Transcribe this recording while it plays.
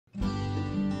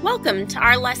Welcome to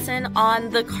our lesson on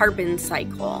the carbon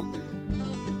cycle.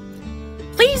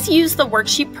 Please use the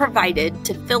worksheet provided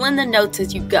to fill in the notes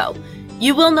as you go.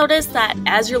 You will notice that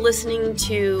as you're listening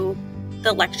to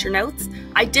the lecture notes,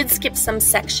 I did skip some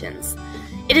sections.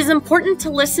 It is important to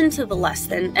listen to the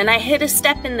lesson, and I hit a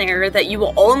step in there that you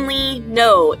will only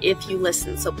know if you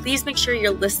listen. So please make sure you're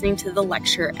listening to the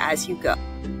lecture as you go.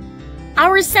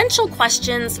 Our essential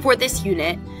questions for this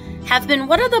unit have been: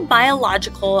 what are the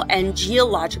biological and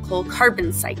geological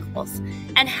carbon cycles?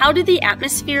 And how do the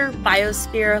atmosphere,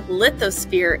 biosphere,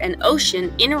 lithosphere, and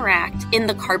ocean interact in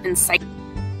the carbon cycle?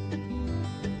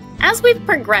 As we've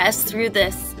progressed through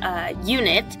this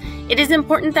unit, it is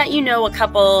important that you know a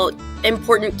couple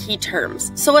important key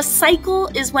terms. So a cycle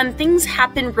is when things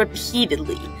happen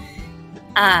repeatedly.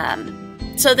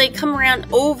 So they come around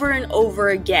over and over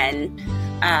again,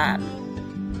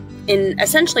 in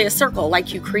essentially a circle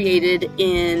like you created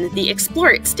in the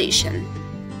Explore It station.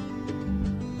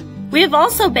 We have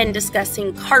also been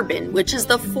discussing carbon, which is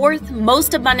the fourth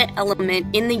most abundant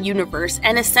element in the universe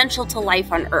and essential to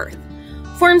life on Earth.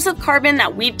 Forms of carbon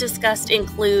that we've discussed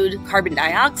include carbon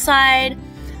dioxide,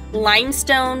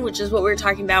 limestone, which is what we were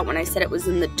talking about when I said it was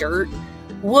in the dirt,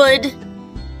 wood,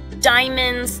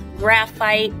 diamonds,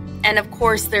 graphite, and of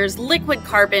course there's liquid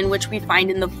carbon, which we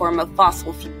find in the form of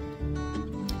fossil fuel.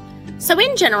 So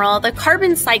in general, the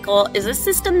carbon cycle is a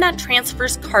system that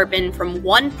transfers carbon from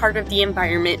one part of the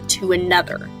environment to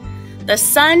another. The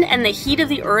sun and the heat of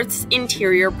the Earth's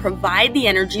interior provide the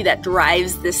energy that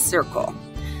drives this circle.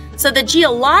 So the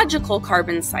geological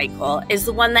carbon cycle is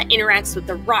the one that interacts with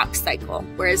the rock cycle,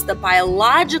 whereas the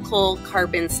biological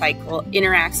carbon cycle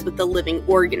interacts with the living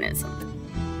organism.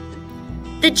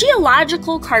 The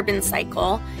geological carbon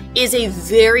cycle is a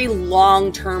very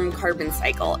long-term carbon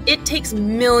cycle. It takes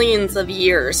millions of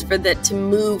years for that to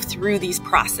move through these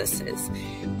processes.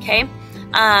 Okay,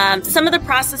 some of the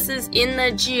processes in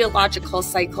the geological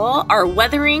cycle are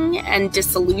weathering and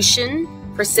dissolution,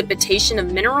 precipitation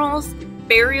of minerals,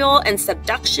 burial and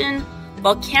subduction,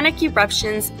 volcanic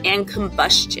eruptions, and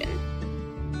combustion.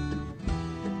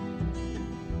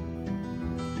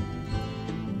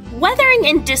 Weathering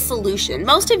and dissolution.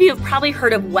 Most of you have probably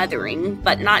heard of weathering,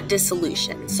 but not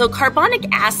dissolution. So carbonic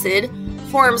acid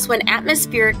forms when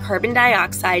atmospheric carbon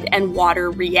dioxide and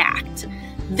water react.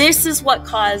 This is what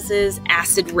causes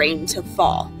acid rain to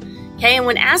fall. Okay, and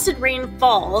when acid rain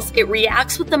falls, it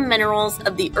reacts with the minerals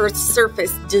of the Earth's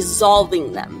surface,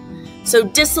 dissolving them. So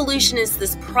dissolution is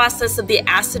this process of the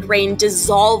acid rain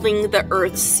dissolving the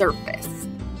Earth's surface.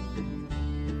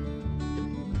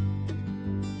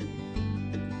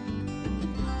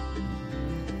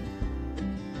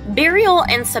 Burial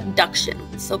and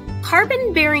subduction. So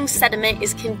carbon-bearing sediment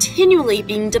is continually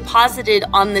being deposited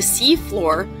on the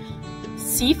seafloor,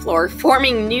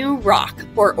 forming new rock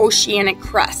or oceanic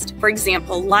crust, for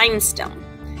example, limestone.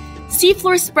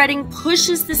 Seafloor spreading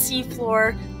pushes the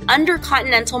seafloor under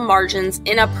continental margins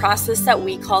in a process that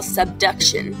we call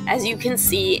subduction, as you can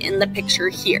see in the picture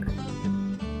here.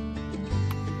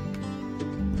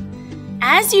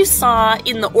 As you saw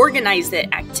in the Organize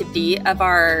It activity of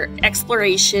our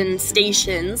exploration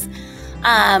stations,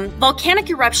 volcanic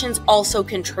eruptions also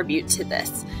contribute to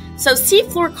this. So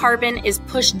seafloor carbon is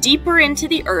pushed deeper into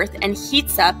the earth and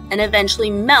heats up and eventually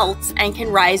melts and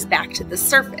can rise back to the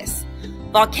surface.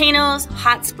 Volcanoes,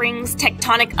 hot springs,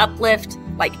 tectonic uplift,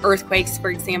 like earthquakes,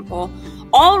 for example,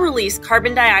 all release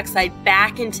carbon dioxide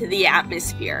back into the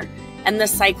atmosphere, and the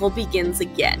cycle begins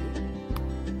again.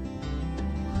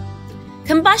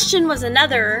 Combustion was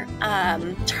another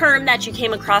term that you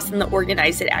came across in the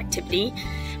Organize It activity,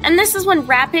 and this is when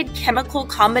rapid chemical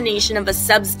combination of a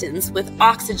substance with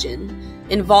oxygen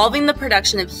involving the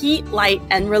production of heat, light,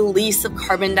 and release of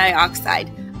carbon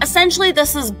dioxide. Essentially,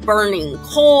 this is burning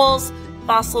coals,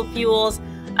 fossil fuels.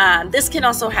 This can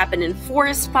also happen in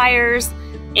forest fires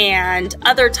and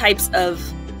other types of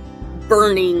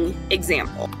burning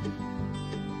example.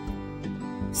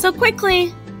 So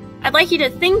quickly, I'd like you to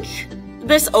think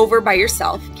this over by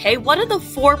yourself, okay? What are the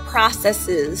four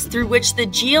processes through which the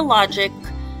geologic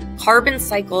carbon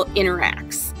cycle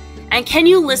interacts? And can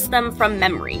you list them from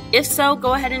memory? If so,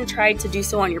 go ahead and try to do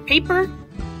so on your paper.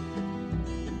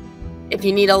 If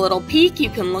you need a little peek,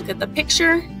 you can look at the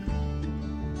picture.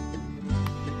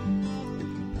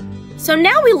 So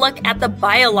now we look at the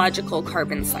biological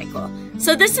carbon cycle.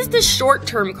 So this is the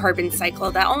short-term carbon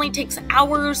cycle that only takes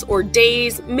hours or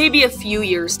days, maybe a few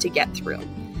years to get through.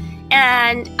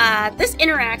 And this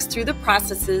interacts through the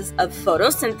processes of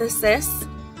photosynthesis,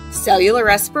 cellular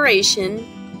respiration,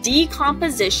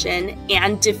 decomposition,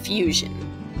 and diffusion.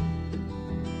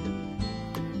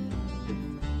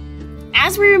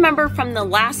 as we remember from the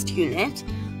last unit,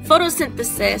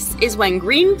 photosynthesis is when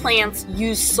green plants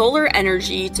use solar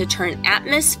energy to turn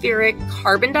atmospheric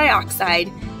carbon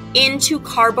dioxide into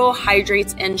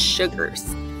carbohydrates and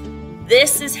sugars.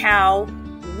 This is how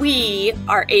we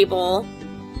are able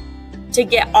to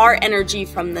get our energy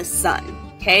from the sun.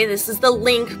 Okay, this is the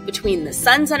link between the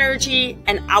sun's energy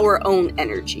and our own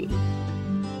energy.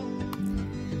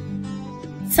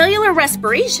 Cellular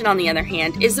respiration, on the other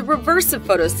hand, is the reverse of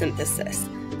photosynthesis.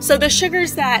 So the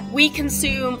sugars that we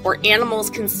consume or animals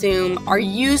consume are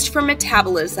used for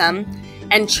metabolism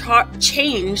and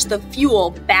change the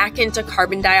fuel back into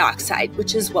carbon dioxide,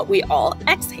 which is what we all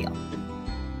exhale.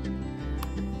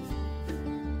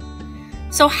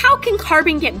 So how can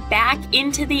carbon get back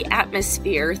into the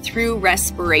atmosphere through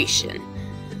respiration?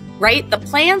 Right? The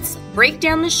plants break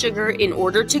down the sugar in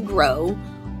order to grow,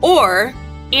 or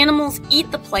animals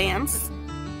eat the plants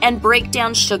and break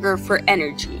down sugar for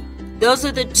energy. Those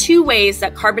are the two ways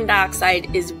that carbon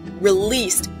dioxide is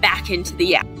released back into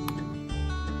the atmosphere.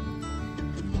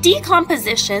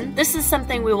 Decomposition, this is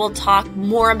something we will talk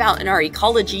more about in our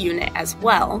ecology unit as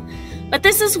well. But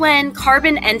this is when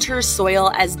carbon enters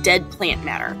soil as dead plant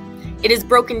matter. It is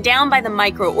broken down by the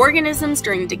microorganisms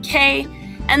during decay,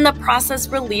 and the process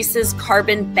releases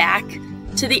carbon back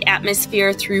to the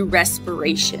atmosphere through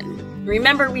respiration.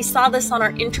 Remember, we saw this on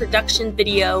our introduction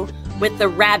video with the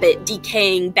rabbit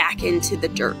decaying back into the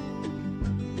dirt.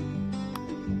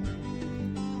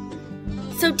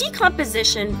 So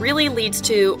decomposition really leads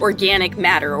to organic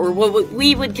matter, or what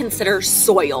we would consider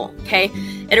soil, okay?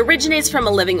 It originates from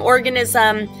a living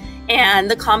organism, and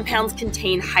the compounds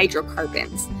contain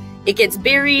hydrocarbons. It gets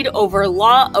buried over a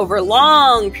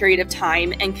long period of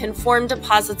time and can form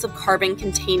deposits of carbon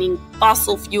containing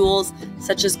fossil fuels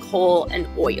such as coal and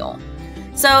oil.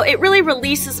 So it really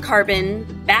releases carbon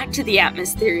back to the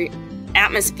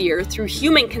atmosphere through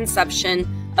human consumption.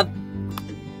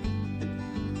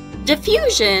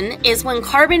 Diffusion is when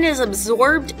carbon is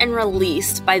absorbed and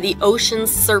released by the ocean's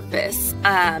surface,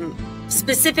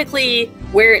 specifically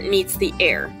where it meets the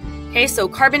air. Okay, so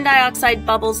carbon dioxide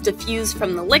bubbles diffuse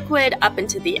from the liquid up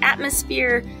into the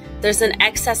atmosphere. There's an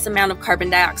excess amount of carbon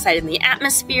dioxide in the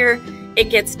atmosphere. It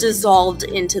gets dissolved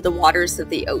into the waters of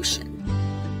the ocean.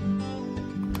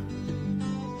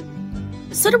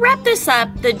 So to wrap this up,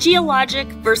 the geologic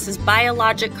versus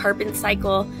biologic carbon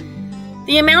cycle.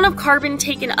 The amount of carbon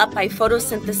taken up by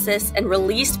photosynthesis and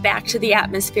released back to the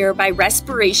atmosphere by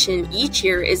respiration each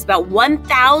year is about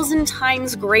 1,000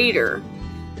 times greater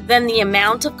than the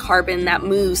amount of carbon that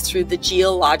moves through the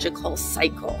geological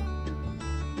cycle.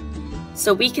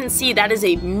 So we can see that is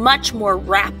a much more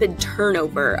rapid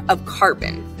turnover of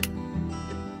carbon.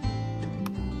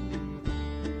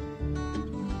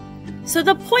 So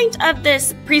the point of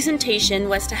this presentation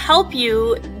was to help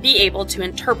you be able to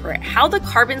interpret how the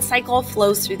carbon cycle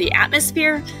flows through the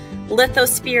atmosphere,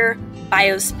 lithosphere,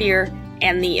 biosphere,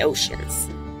 and the oceans.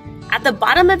 At the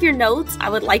bottom of your notes, I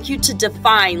would like you to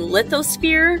define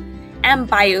lithosphere and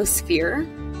biosphere,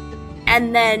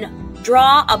 and then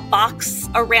draw a box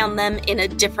around them in a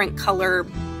different color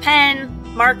pen,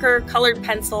 marker, colored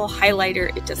pencil,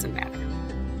 highlighter, it doesn't matter.